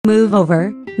move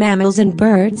over mammals and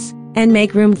birds, and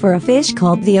make room for a fish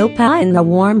called the Opah in the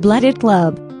warm-blooded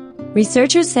club.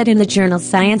 Researchers said in the journal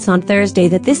Science on Thursday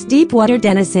that this deepwater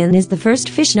denizen is the first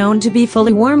fish known to be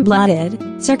fully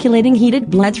warm-blooded, circulating heated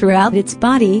blood throughout its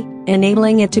body,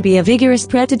 enabling it to be a vigorous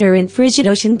predator in frigid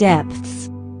ocean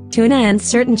depths. Tuna and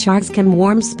certain sharks can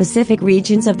warm specific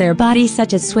regions of their body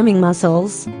such as swimming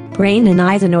muscles, brain and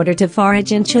eyes in order to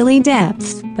forage in chilly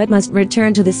depths, but must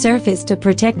return to the surface to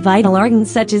protect vital organs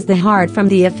such as the heart from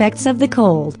the effects of the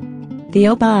cold. The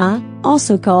Opah,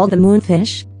 also called the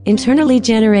moonfish, internally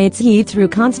generates heat through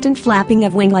constant flapping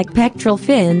of wing-like pectoral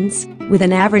fins, with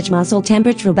an average muscle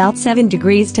temperature about 7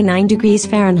 degrees to 9 degrees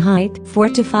Fahrenheit, 4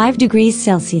 to 5 degrees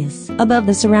Celsius, above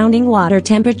the surrounding water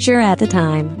temperature at the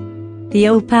time. The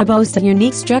Opah boasts a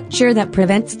unique structure that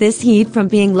prevents this heat from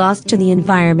being lost to the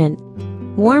environment.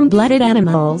 Warm-blooded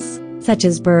animals, such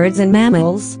as birds and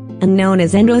mammals, and known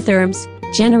as endotherms,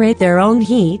 generate their own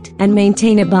heat and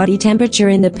maintain a body temperature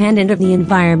independent of the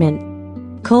environment.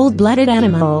 Cold-blooded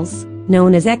animals,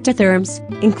 known as ectotherms,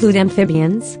 include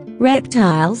amphibians,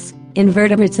 reptiles,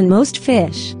 invertebrates and most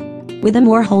fish. With a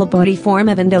more whole-body form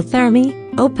of endothermy,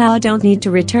 Opah don't need to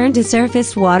return to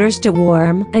surface waters to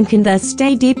warm and can thus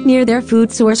stay deep near their food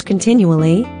source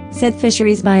continually, said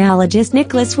fisheries biologist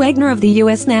Nicholas Wegner of the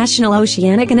U.S. National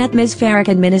Oceanic and Atmospheric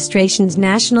Administration's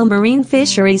National Marine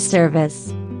Fisheries Service.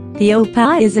 The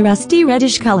Opah is a rusty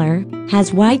reddish color,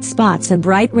 has white spots and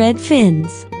bright red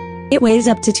fins. It weighs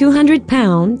up to 200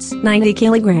 pounds, 90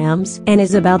 kilograms, and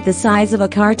is about the size of a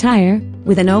car tire,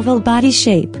 with an oval body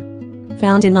shape.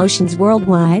 Found in oceans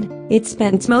worldwide, it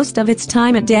spends most of its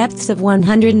time at depths of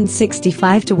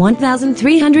 165 to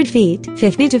 1,300 feet,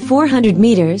 50 to 400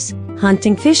 meters,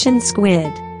 hunting fish and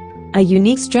squid. A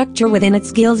unique structure within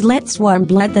its gills lets warm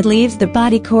blood that leaves the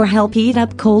body core help heat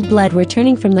up cold blood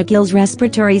returning from the gill's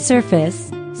respiratory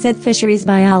surface, said fisheries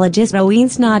biologist Owen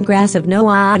Snodgrass of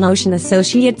NOAA and Ocean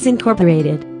Associates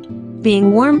Incorporated.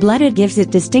 Being warm-blooded gives it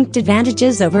distinct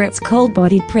advantages over its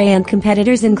cold-bodied prey and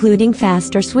competitors, including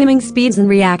faster swimming speeds and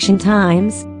reaction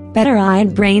times, better eye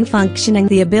and brain function, and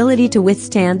the ability to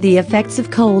withstand the effects of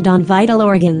cold on vital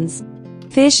organs.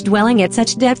 Fish dwelling at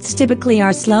such depths typically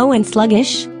are slow and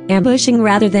sluggish, ambushing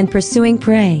rather than pursuing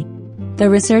prey. The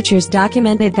researchers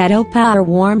documented that Opah are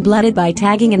warm-blooded by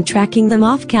tagging and tracking them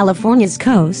off California's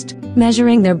coast,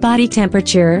 measuring their body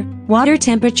temperature, water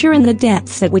temperature and the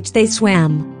depths at which they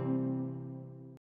swam.